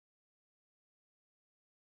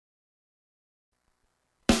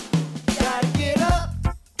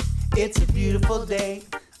It's a beautiful day.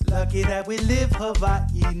 Lucky that we live Hawaii.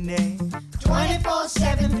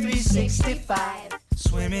 24/7, 365.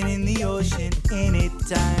 Swimming in the ocean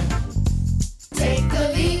anytime. Take the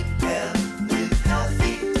leap. Well, live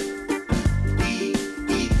healthy.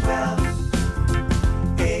 Eat well.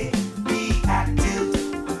 A, be active.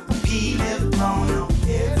 P, live mono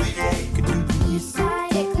every day. East side,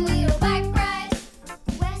 take a little bike ride.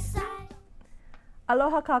 West side.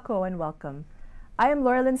 Aloha kako and welcome. I am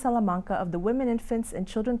Laurelyn Salamanca of the Women, Infants, and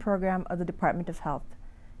Children Program of the Department of Health.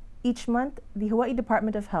 Each month, the Hawaii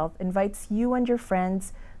Department of Health invites you and your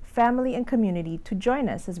friends, family, and community to join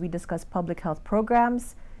us as we discuss public health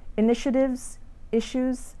programs, initiatives,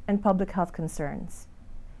 issues, and public health concerns.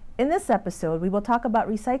 In this episode, we will talk about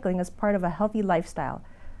recycling as part of a healthy lifestyle,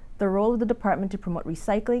 the role of the department to promote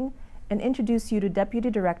recycling, and introduce you to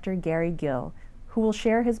Deputy Director Gary Gill, who will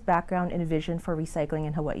share his background and vision for recycling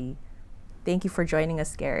in Hawaii. Thank you for joining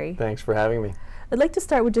us, Gary. Thanks for having me. I'd like to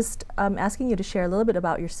start with just asking you to share a little bit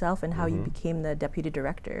about yourself and how you became the Deputy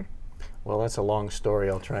Director. Well, that's a long story.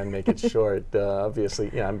 I'll try and make it short.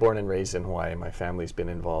 Obviously, I'm born and raised in Hawaii. My family's been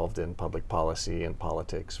involved in public policy and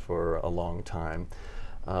politics for a long time.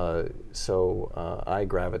 So I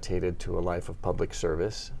gravitated to a life of public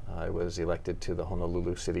service. I was elected to the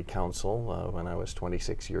Honolulu City Council when I was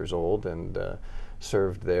 26 years old and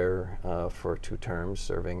served there for 2 terms,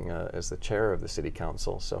 serving as the chair of the City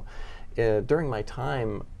Council. So during my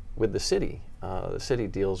time with the city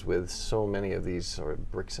deals with so many of these sort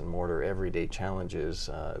of bricks and mortar everyday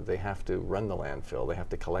challenges. They have to run the landfill, they have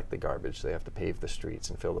to collect the garbage, they have to pave the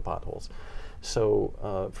streets and fill the potholes.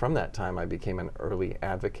 So from that time I became an early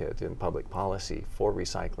advocate in public policy for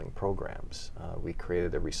recycling programs. We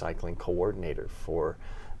created a recycling coordinator for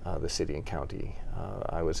the city and county.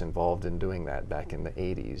 I was involved in doing that back in the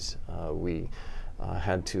 80s. We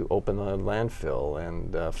had to open a landfill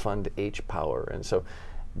and fund H-Power. And so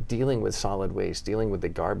dealing with solid waste, dealing with the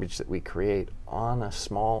garbage that we create on a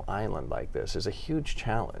small island like this is a huge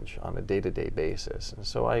challenge on a day-to-day basis. And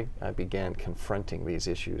so I began confronting these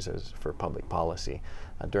issues for public policy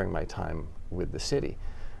during my time with the city.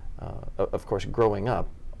 Of course, growing up,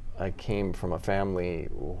 I came from a family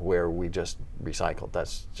where we just recycled.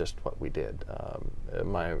 That's just what we did.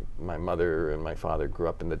 My mother and my father grew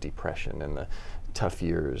up in the Depression and the tough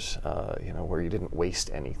years, where you didn't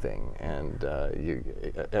waste anything, and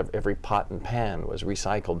every pot and pan was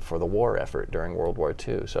recycled for the war effort during World War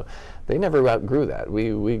II. So they never outgrew that.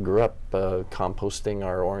 We grew up composting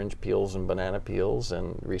our orange peels and banana peels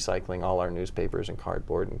and recycling all our newspapers and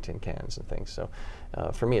cardboard and tin cans and things. So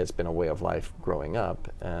for me, it's been a way of life growing up,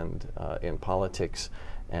 and in politics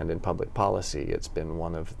and in public policy, it's been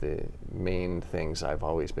one of the main things I've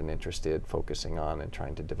always been interested, focusing on and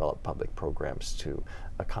trying to develop public programs to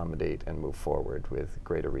accommodate and move forward with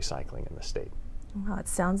greater recycling in the state. Wow, it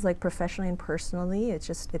sounds like professionally and personally,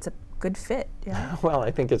 it's a good fit. Yeah. Well,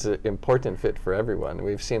 I think it's an important fit for everyone.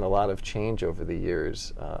 We've seen a lot of change over the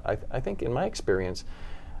years. I think in my experience,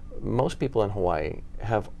 most people in Hawaii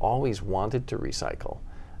have always wanted to recycle,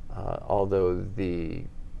 although the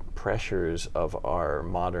pressures of our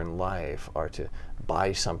modern life are to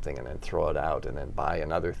buy something and then throw it out, and then buy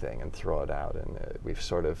another thing and throw it out. And we've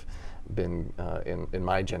sort of been, in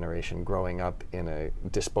my generation, growing up in a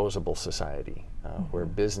disposable society where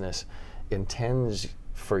business intends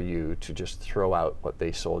for you to just throw out what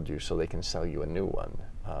they sold you so they can sell you a new one.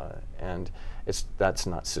 And that's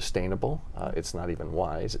not sustainable, it's not even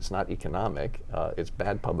wise, it's not economic, it's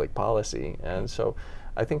bad public policy. And so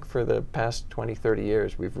I think for the past 20, 30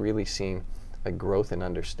 years, we've really seen a growth in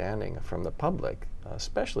understanding from the public,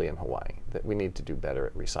 especially in Hawaii, that we need to do better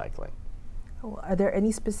at recycling. Oh, are there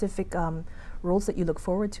any specific roles that you look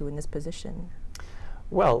forward to in this position?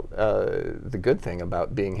 Well, the good thing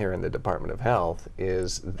about being here in the Department of Health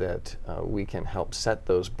is that we can help set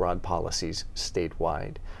those broad policies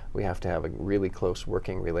statewide. We have to have a really close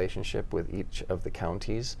working relationship with each of the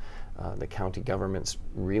counties. The county governments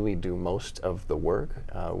really do most of the work.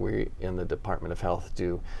 We in the Department of Health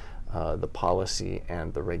do the policy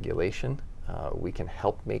and the regulation. We can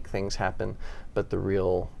help make things happen, but the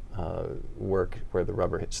real work where the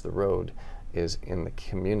rubber hits the road is in the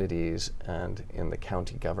communities and in the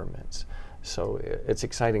county governments. So it's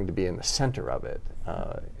exciting to be in the center of it,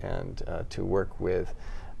 and to work with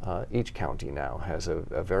each county now has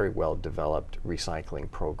a very well developed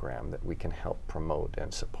recycling program that we can help promote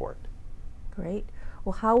and support. Great.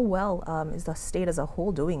 Well, how well is the state as a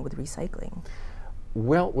whole doing with recycling?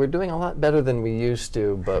 Well, we're doing a lot better than we used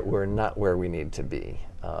to, but we're not where we need to be.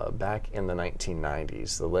 Back in the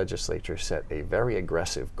 1990s, the legislature set a very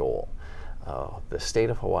aggressive goal The state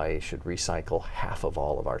of Hawaii should recycle half of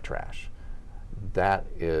all of our trash. That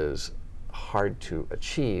is hard to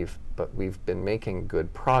achieve, but we've been making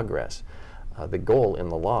good progress. The goal in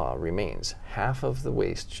the law remains half of the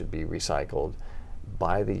waste should be recycled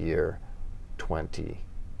by the year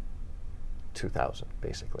 2000,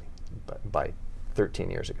 basically, by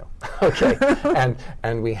 13 years ago. Okay,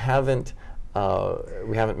 and we haven't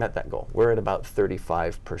met that goal. We're at about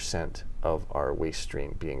 35% of our waste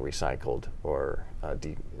stream being recycled or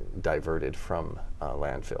diverted from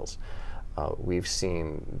landfills. We've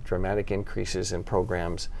seen dramatic increases in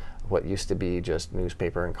programs. What used to be just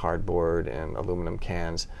newspaper and cardboard and aluminum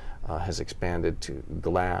cans has expanded to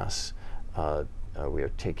glass. We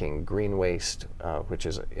are taking green waste, which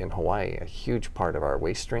is in Hawaii a huge part of our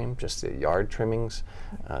waste stream. Just the yard trimmings,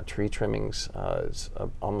 tree trimmings, is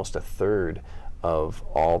almost a third of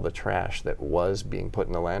all the trash that was being put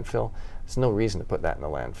in the landfill. There's no reason to put that in the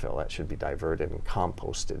landfill. That should be diverted and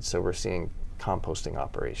composted. So we're seeing composting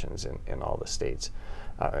operations in all the states,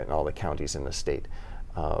 in all the counties in the state.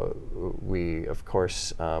 We, of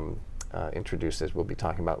course, introduced, as we'll be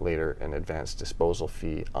talking about later, an advanced disposal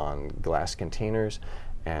fee on glass containers,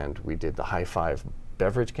 and we did the High Five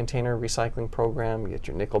beverage container recycling program. You get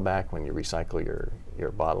your nickel back when you recycle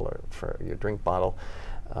your bottle or for your drink bottle.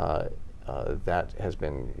 That has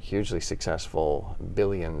been hugely successful.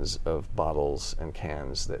 Billions of bottles and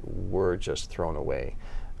cans that were just thrown away,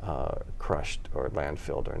 crushed or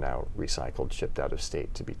landfilled, are now recycled, shipped out of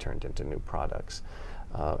state to be turned into new products.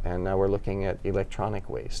 And now we're looking at electronic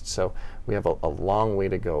waste. So we have a long way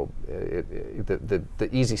to go. The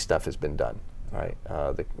easy stuff has been done, right?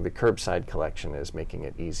 The curbside collection is making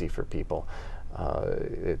it easy for people.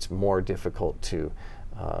 It's more difficult to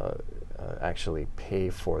actually pay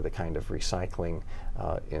for the kind of recycling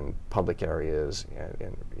in public areas,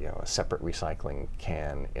 in a separate recycling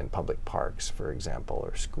can in public parks, for example,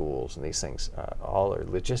 or schools, and these things all are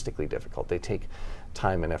logistically difficult. They take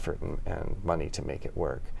time and effort and money to make it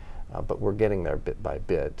work. But we're getting there bit by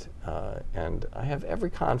bit, and I have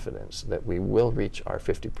every confidence that we will reach our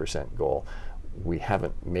 50% goal. We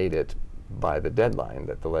haven't made it by the deadline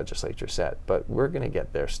that the legislature set, but we're going to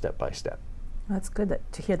get there step by step. Well, it's good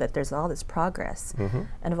to hear that there's all this progress. Mm-hmm.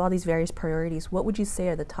 And of all these various priorities, what would you say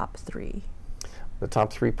are the top three? The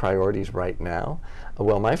top three priorities right now?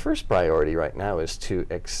 Well, my first priority right now is to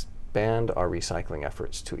expand our recycling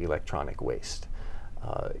efforts to electronic waste.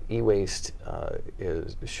 E-waste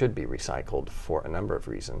should be recycled for a number of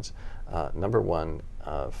reasons. Number one,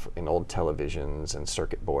 in old televisions and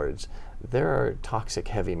circuit boards, there are toxic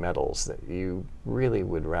heavy metals that you really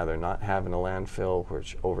would rather not have in a landfill,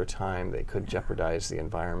 which over time they could jeopardize the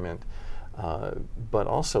environment, but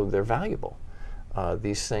also they're valuable.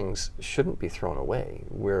 These things shouldn't be thrown away.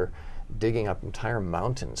 We're digging up entire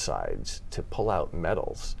mountainsides to pull out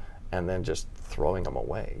metals and then just throwing them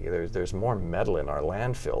away. There's more metal in our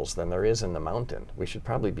landfills than there is in the mountain. We should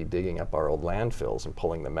probably be digging up our old landfills and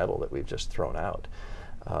pulling the metal that we've just thrown out.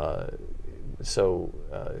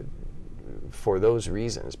 For those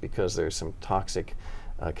reasons, because there's some toxic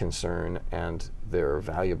concern and there are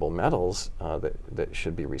valuable metals that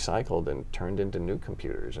should be recycled and turned into new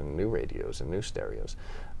computers and new radios and new stereos,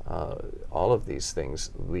 all of these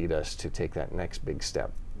things lead us to take that next big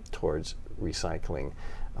step towards recycling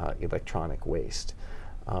electronic waste.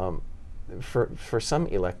 For some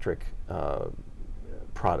electric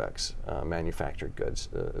products, manufactured goods,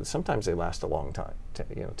 sometimes they last a long time.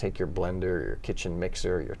 Take your blender, your kitchen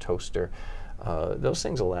mixer, your toaster. Those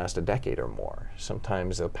things will last a decade or more.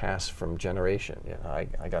 Sometimes they'll pass from generation. I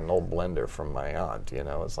got an old blender from my aunt.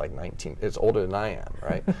 It's like 19. It's older than I am,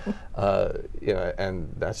 right?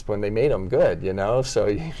 And that's when they made them good. So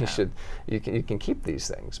you can keep these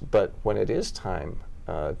things. But when it is time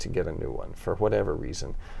to get a new one, for whatever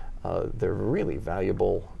reason, there are really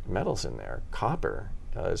valuable metals in there. Copper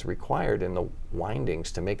is required in the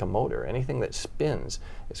windings to make a motor. Anything that spins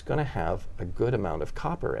is going to have a good amount of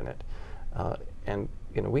copper in it. And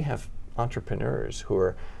we have entrepreneurs who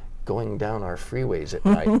are going down our freeways at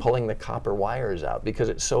night pulling the copper wires out because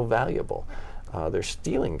it's so valuable. They're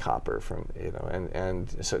stealing copper from,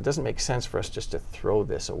 and so it doesn't make sense for us just to throw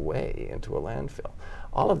this away into a landfill.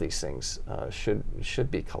 All of these things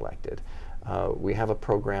should be collected. We have a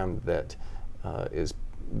program that is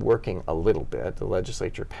working a little bit. The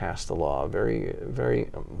legislature passed a law, a very, very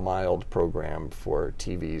mild program for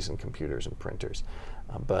TVs and computers and printers.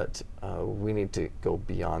 But we need to go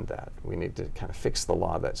beyond that. We need to kind of fix the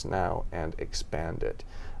law that's now and expand it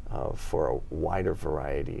for a wider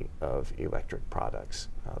variety of electric products.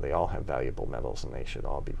 They all have valuable metals and they should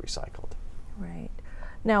all be recycled. Right.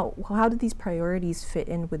 Now, how do these priorities fit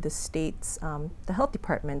in with the state's, the health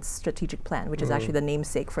department's strategic plan, which is actually the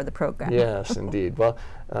namesake for the program? Yes, indeed. Well,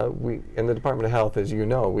 we in the Department of Health, as you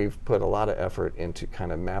know, we've put a lot of effort into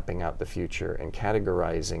kind of mapping out the future and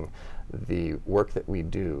categorizing the work that we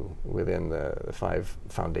do within the 5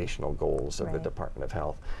 foundational goals of the Department of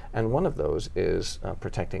Health. And one of those is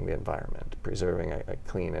protecting the environment, preserving a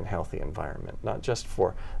clean and healthy environment, not just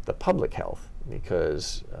for the public health,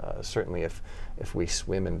 because certainly if we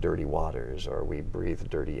swim in dirty waters or we breathe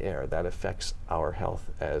dirty air, that affects our health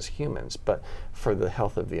as humans, but for the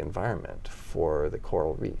health of the environment, for the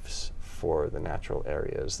coral reefs, for the natural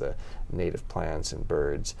areas, the native plants and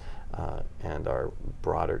birds, and our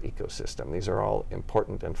broader ecosystem. These are all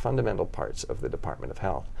important and fundamental parts of the Department of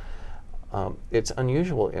Health. It's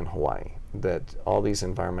unusual in Hawaii that all these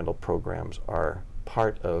environmental programs are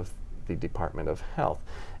part of the Department of Health.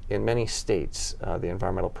 In many states, the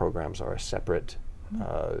environmental programs are a separate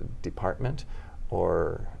department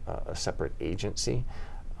or a separate agency.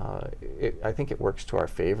 I think it works to our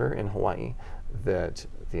favor in Hawaii that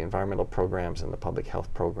the environmental programs and the public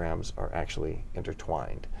health programs are actually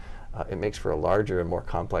intertwined. It makes for a larger and more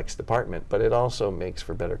complex department, but it also makes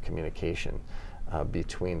for better communication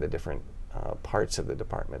between the different parts of the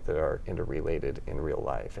department that are interrelated in real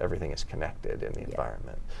life. Everything is connected in the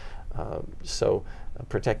environment. So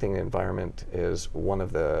protecting the environment is one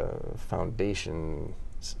of the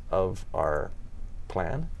foundations of our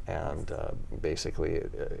plan, and basically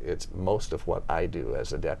it's most of what I do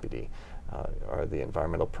as a deputy are the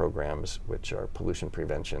environmental programs, which are pollution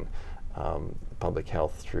prevention, public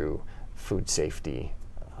health through food safety,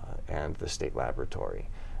 and the state laboratory.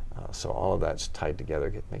 So all of that's tied together.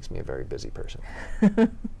 It makes me a very busy person.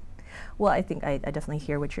 Well, I think I definitely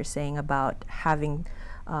hear what you're saying about having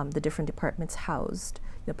the different departments housed,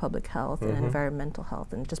 public health and environmental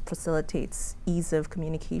health, and it just facilitates ease of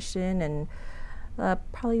communication and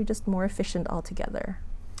probably just more efficient altogether.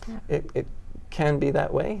 Yeah. It can be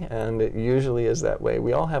that way, and it usually is that way.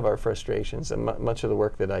 We all have our frustrations, and much of the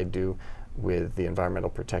work that I do with the Environmental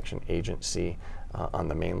Protection Agency on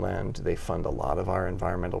the mainland, they fund a lot of our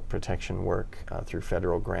environmental protection work through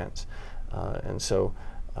federal grants, and so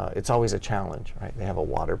it's always a challenge, right? They have a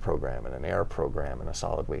water program and an air program and a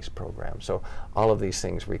solid waste program. So all of these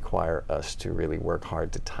things require us to really work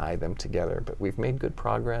hard to tie them together. But we've made good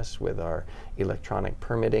progress with our electronic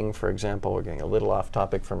permitting, for example. We're getting a little off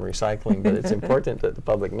topic from recycling, but it's important that the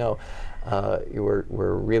public know. We're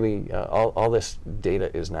really, all this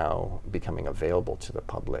data is now becoming available to the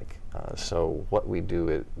public. So what we do,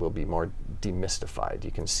 it will be more demystified.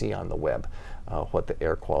 You can see on the web what the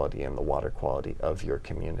air quality and the water quality of your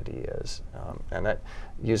community is. And that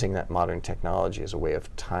using that modern technology is a way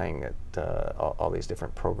of tying it, all these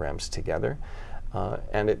different programs together.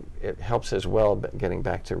 And it helps as well, getting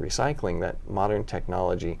back to recycling, that modern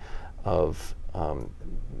technology of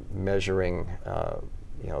measuring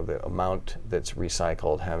the amount that's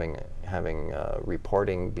recycled, having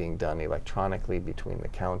reporting being done electronically between the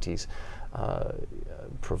counties,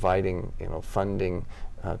 providing funding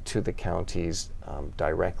to the counties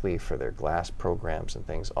directly for their glass programs and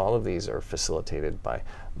things. All of these are facilitated by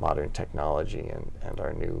modern technology and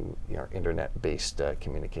our new internet-based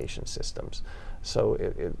communication systems. So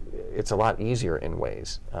it's a lot easier in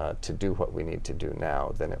ways to do what we need to do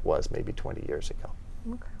now than it was maybe 20 years ago.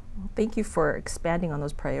 Okay. Well, thank you for expanding on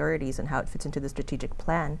those priorities and how it fits into the strategic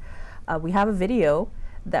plan. We have a video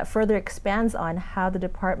that further expands on how the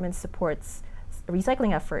department supports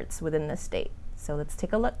recycling efforts within the state. So let's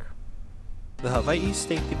take a look. The Hawaii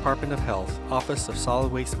State Department of Health Office of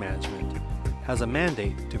Solid Waste Management has a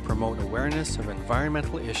mandate to promote awareness of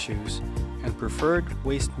environmental issues and preferred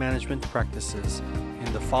waste management practices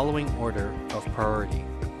in the following order of priority.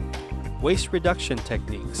 Waste reduction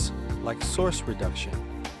techniques like source reduction,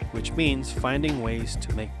 which means finding ways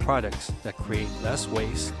to make products that create less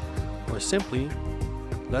waste or simply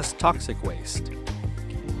less toxic waste.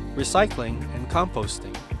 Recycling and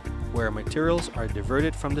composting, where materials are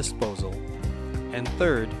diverted from disposal. And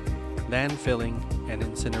third, landfilling and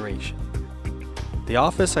incineration. The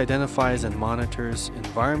office identifies and monitors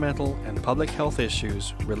environmental and public health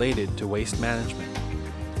issues related to waste management.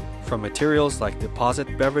 From materials like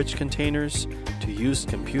deposit beverage containers to used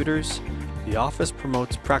computers, the office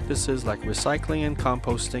promotes practices like recycling and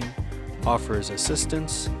composting, offers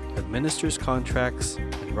assistance, administers contracts,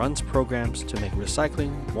 and runs programs to make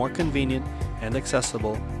recycling more convenient and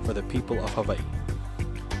accessible for the people of Hawaii.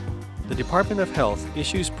 The Department of Health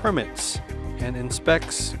issues permits and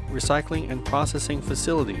inspects recycling and processing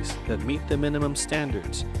facilities that meet the minimum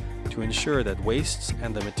standards to ensure that wastes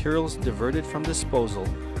and the materials diverted from disposal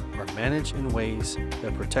are managed in ways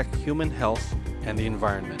that protect human health and the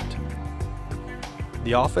environment.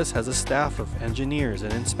 The office has a staff of engineers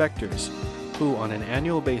and inspectors who, on an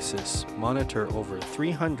annual basis, monitor over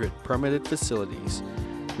 300 permitted facilities,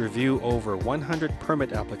 review over 100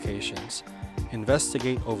 permit applications,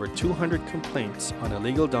 investigate over 200 complaints on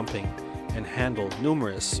illegal dumping, and handle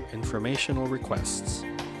numerous informational requests.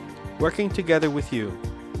 Working together with you,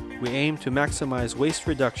 we aim to maximize waste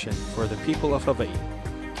reduction for the people of Hawaii.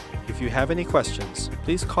 If you have any questions,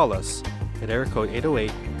 please call us at area code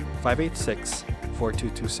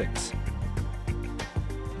 808-586-4226.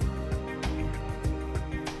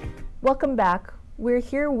 Welcome back. We're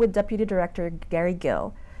here with Deputy Director Gary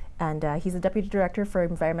Gill, and he's the Deputy Director for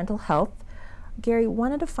Environmental Health. Gary,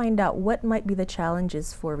 wanted to find out what might be the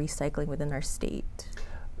challenges for recycling within our state.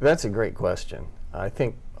 That's a great question. I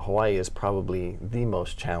think Hawaii is probably the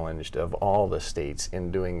most challenged of all the states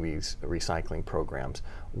in doing these recycling programs.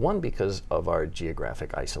 One, because of our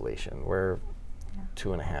geographic isolation. We're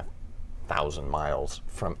 2,500 miles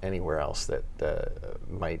from anywhere else that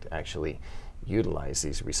might actually utilize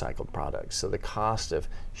these recycled products. So the cost of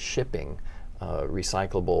shipping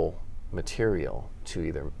recyclable material to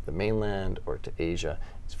either the mainland or to Asia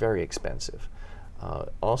is very expensive.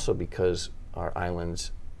 Also because our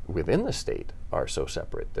islands within the state are so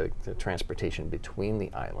separate, the transportation between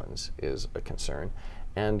the islands is a concern,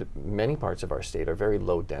 and many parts of our state are very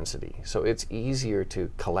low density. So it's easier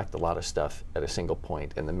to collect a lot of stuff at a single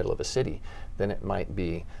point in the middle of a city than it might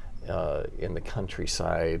be in the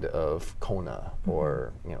countryside of Kona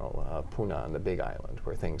or Puna on the Big Island,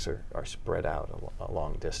 where things are spread out a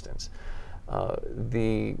long distance.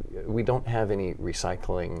 We don't have any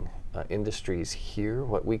recycling industries here.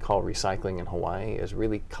 What we call recycling in Hawaii is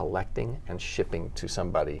really collecting and shipping to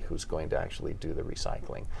somebody who's going to actually do the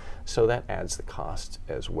recycling. So that adds the cost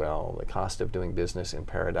as well. The cost of doing business in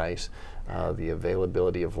Paradise, the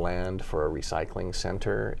availability of land for a recycling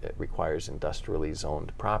center. It requires industrially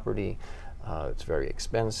zoned property. It's very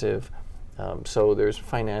expensive. So there's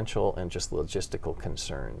financial and just logistical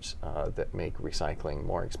concerns that make recycling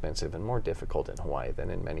more expensive and more difficult in Hawaii than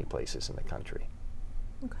in many places in the country.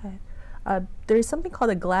 Okay. There's something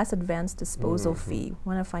called a glass advance disposal fee.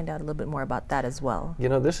 Want to find out a little bit more about that as well. You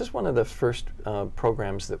know, this is one of the first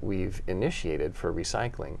programs that we've initiated for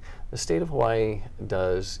recycling. The state of Hawaii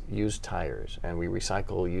does used tires, and we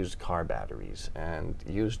recycle used car batteries and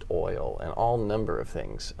used oil and all number of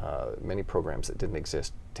things, many programs that didn't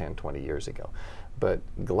exist 10, 20 years ago. But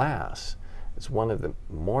glass is one of the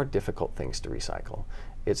more difficult things to recycle.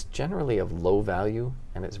 It's generally of low value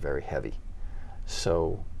and it's very heavy.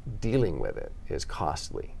 So dealing with it is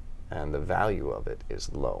costly and the value of it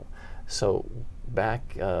is low. So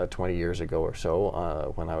back 20 years ago or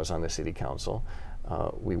so, when I was on the city council,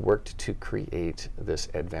 we worked to create this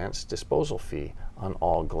advanced disposal fee on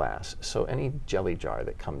all glass. So any jelly jar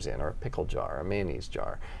that comes in, or a pickle jar, a mayonnaise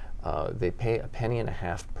jar, they pay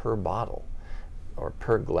 $1.50 per bottle or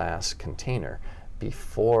per glass container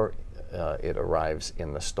before it arrives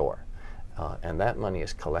in the store. And that money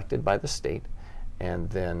is collected by the state, and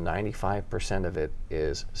then 95% of it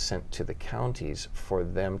is sent to the counties for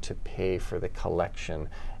them to pay for the collection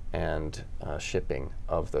and shipping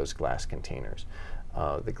of those glass containers.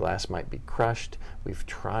 The glass might be crushed. We've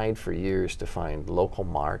tried for years to find local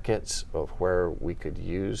markets of where we could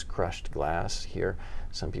use crushed glass here.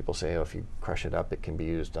 Some people say, oh, if you crush it up, it can be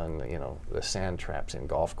used on the sand traps in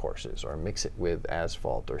golf courses, or mix it with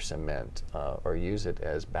asphalt or cement, or use it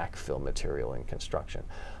as backfill material in construction.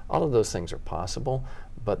 All of those things are possible,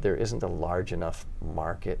 but there isn't a large enough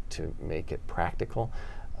market to make it practical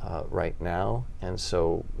right now, and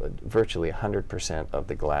so virtually 100% of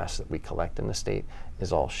the glass that we collect in the state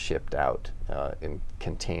is all shipped out in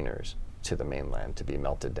containers to the mainland to be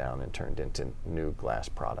melted down and turned into new glass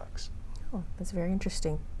products. Oh, that's very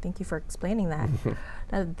interesting. Thank you for explaining that.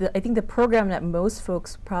 Now, I think the program that most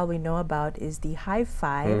folks probably know about is the High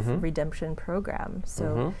Five Redemption Program.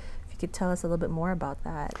 So if you could tell us a little bit more about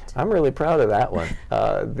that. I'm really proud of that one.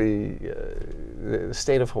 The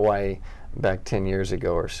state of Hawaii back 10 years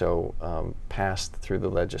ago or so passed through the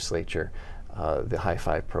legislature the High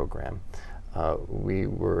Five program. We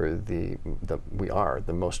are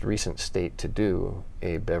the most recent state to do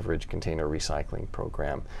a beverage container recycling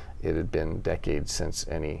program. It had been decades since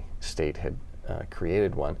any state had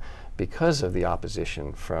created one because of the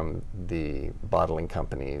opposition from the bottling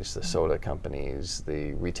companies, the soda companies,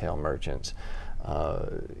 the retail merchants.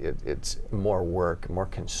 It's more work, more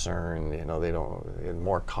concern,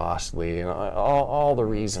 more costly, all the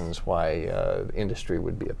reasons why the industry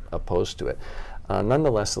would be opposed to it.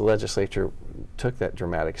 Nonetheless, the legislature took that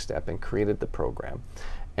dramatic step and created the program.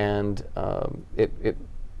 And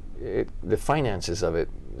the finances of it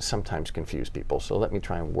sometimes confuse people, so let me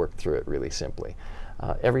try and work through it really simply.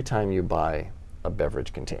 Every time you buy a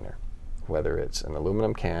beverage container, whether it's an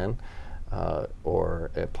aluminum can or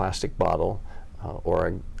a plastic bottle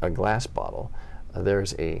or a glass bottle,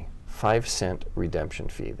 there's a 5-cent redemption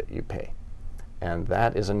fee that you pay. And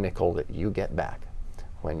that is a nickel that you get back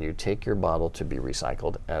when you take your bottle to be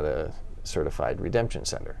recycled at a certified redemption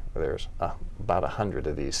center. There's about 100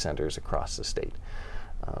 of these centers across the state.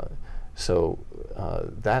 So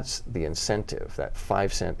that's the incentive. That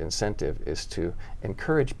 5-cent incentive is to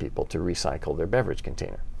encourage people to recycle their beverage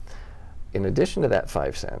container. In addition to that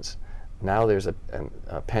 5 cents, now there's a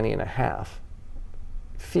penny and a half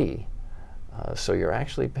fee. So you're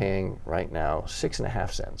actually paying right now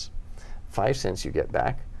 6.5 cents. 5 cents you get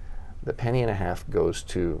back. The penny and a half goes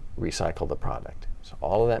to recycle the product. So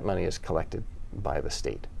all of that money is collected by the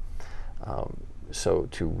state. So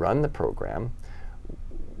to run the program,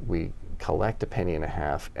 we collect a penny and a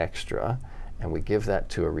half extra, and we give that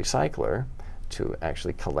to a recycler to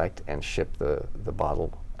actually collect and ship the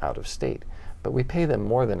bottle out of state. But we pay them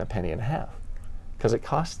more than a penny and a half because it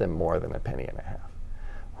costs them more than a penny and a half.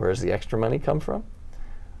 Where does the extra money come from?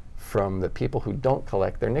 From the people who don't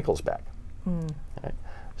collect their nickels back. Right?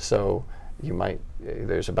 So you might,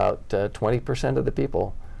 there's about 20% of the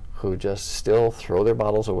people who just still throw their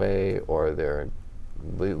bottles away, or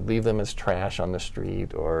leave them as trash on the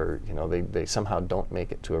street, or they somehow don't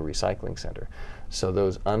make it to a recycling center. So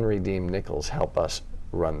those unredeemed nickels help us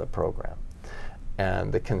run the program.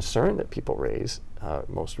 And the concern that people raise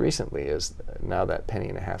most recently is now that penny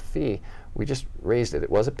and a half fee, we just raised it. It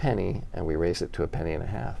was a penny, and we raised it to a penny and a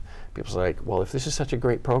half. People are like, well, if this is such a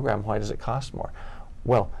great program, why does it cost more?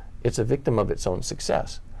 Well, it's a victim of its own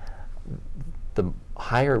success. The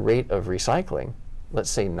higher rate of recycling, let's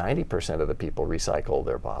say 90% of the people recycle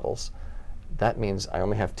their bottles, that means I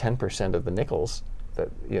only have 10% of the nickels that,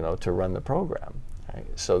 to run the program. Right?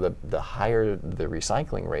 So the higher the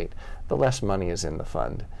recycling rate, the less money is in the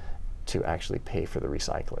fund to actually pay for the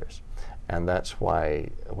recyclers. And that's why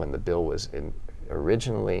when the bill was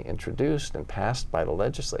originally introduced and passed by the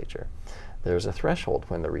legislature, there's a threshold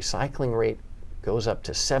when the recycling rate goes up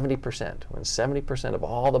to 70%. When 70% of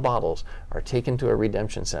all the bottles are taken to a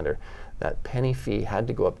redemption center, that penny fee had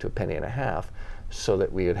to go up to a penny and a half so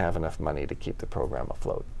that we would have enough money to keep the program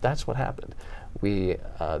afloat. That's what happened.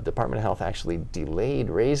 Department of Health actually delayed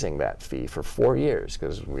raising that fee for 4 years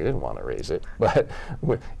because we didn't want to raise it. But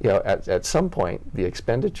at some point, the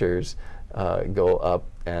expenditures go up,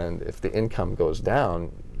 and if the income goes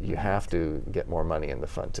down, you have to get more money in the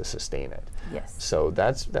fund to sustain it. Yes. So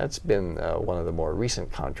that's been one of the more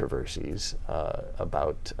recent controversies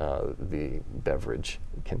about the beverage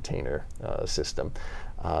container system.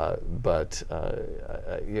 But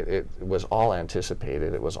it was all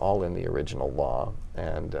anticipated. It was all in the original law,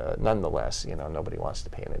 and nonetheless, nobody wants to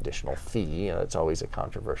pay an additional fee. It's always a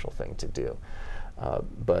controversial thing to do.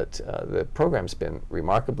 But the program's been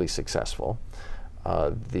remarkably successful.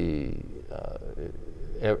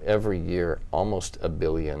 Every year, almost 1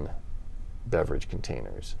 billion beverage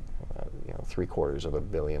containers, 750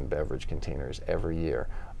 million beverage containers every year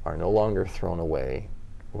are no longer thrown away,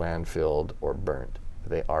 landfilled, or burnt.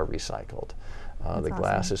 They are recycled. The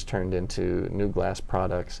glass is turned into new glass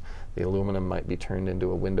products. The aluminum might be turned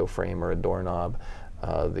into a window frame or a doorknob.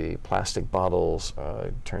 The plastic bottles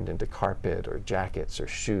turned into carpet or jackets or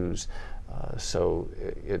shoes. So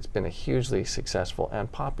it's been a hugely successful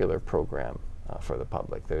and popular program for the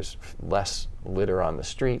public. There's less litter on the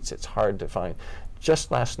streets. It's hard to find. Just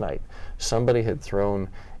last night, somebody had thrown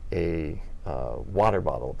a water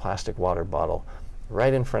bottle, a plastic water bottle,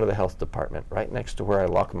 right in front of the health department, right next to where I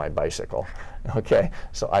lock my bicycle. Okay,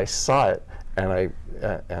 so I saw it, and I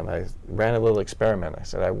ran a little experiment. I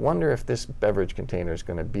said, I wonder if this beverage container is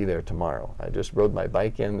going to be there tomorrow. I just rode my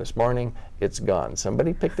bike in this morning. It's gone.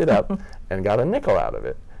 Somebody picked it up and got a nickel out of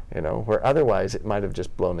it, where otherwise it might have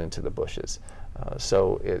just blown into the bushes.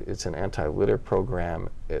 So it's an anti-litter program,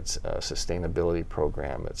 it's a sustainability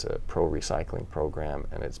program, it's a pro-recycling program,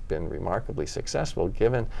 and it's been remarkably successful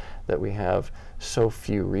given that we have so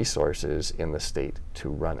few resources in the state to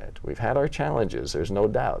run it. We've had our challenges, there's no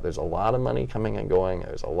doubt. There's a lot of money coming and going,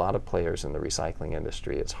 there's a lot of players in the recycling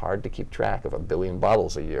industry. It's hard to keep track of 1 billion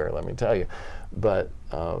bottles a year, let me tell you. But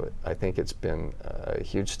I think it's been a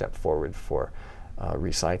huge step forward for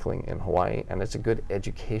recycling in Hawaii, and it's a good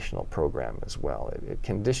educational program as well. It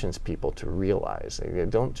conditions people to realize they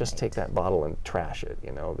don't just take that bottle and trash it.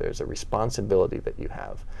 There's a responsibility that you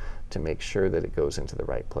have to make sure that it goes into the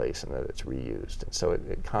right place and that it's reused. And so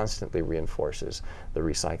it constantly reinforces the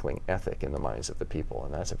recycling ethic in the minds of the people,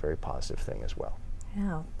 and that's a very positive thing as well.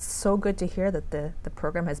 Yeah, it's so good to hear that the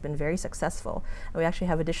program has been very successful. And we actually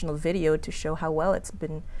have additional video to show how well it's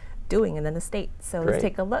been doing in the state. So Great. Let's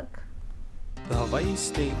take a look. The Hawaii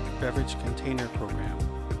State Beverage Container Program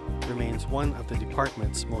remains one of the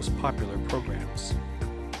department's most popular programs.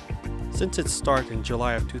 Since its start in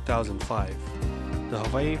July of 2005, the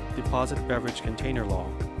Hawaii Deposit Beverage Container Law,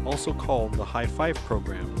 also called the High Five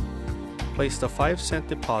Program, placed a 5-cent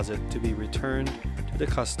deposit to be returned to the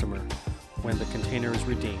customer when the container is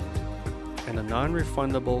redeemed, and a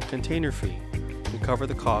non-refundable container fee to cover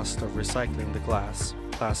the cost of recycling the glass,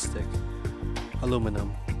 plastic,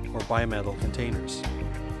 aluminum, or bimetal containers.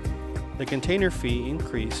 The container fee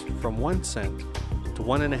increased from 1 cent to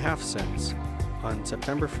 1.5 cents on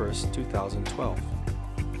September 1st, 2012.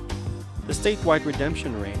 The statewide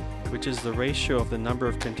redemption rate, which is the ratio of the number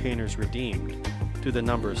of containers redeemed to the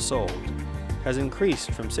number sold, has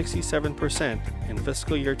increased from 67% in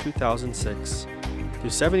fiscal year 2006 to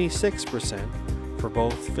 76% for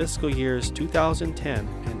both fiscal years 2010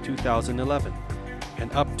 and 2011,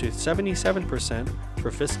 and up to 77%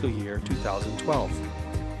 for fiscal year 2012.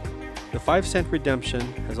 The 5-cent redemption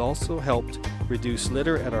has also helped reduce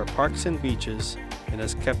litter at our parks and beaches and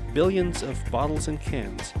has kept billions of bottles and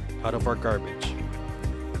cans out of our garbage.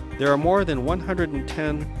 There are more than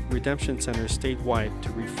 110 redemption centers statewide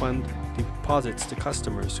to refund deposits to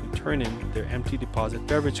customers who turn in their empty deposit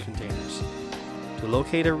beverage containers. To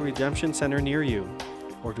locate a redemption center near you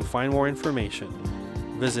or to find more information,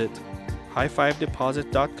 visit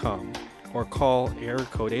highfivedeposit.com or call area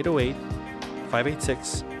code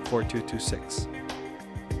 808-586-4226.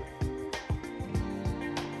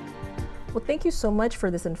 Well, thank you so much for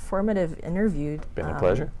this informative interview. Been a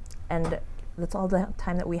pleasure. And that's all the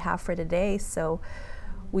time that we have for today. So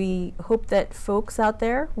we hope that folks out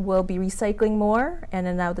there will be recycling more, and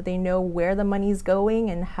then now that they know where the money's going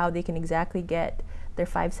and how they can exactly get their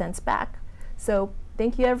 5 cents back. So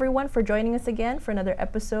thank you everyone for joining us again for another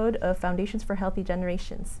episode of Foundations for Healthy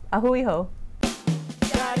Generations. Ahui ho.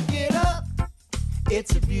 Gotta get up.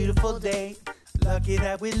 It's a beautiful day. Lucky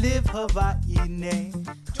that we live Hawaii.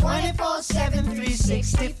 24/7,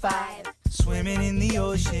 365. Swimming in the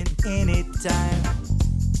ocean anytime.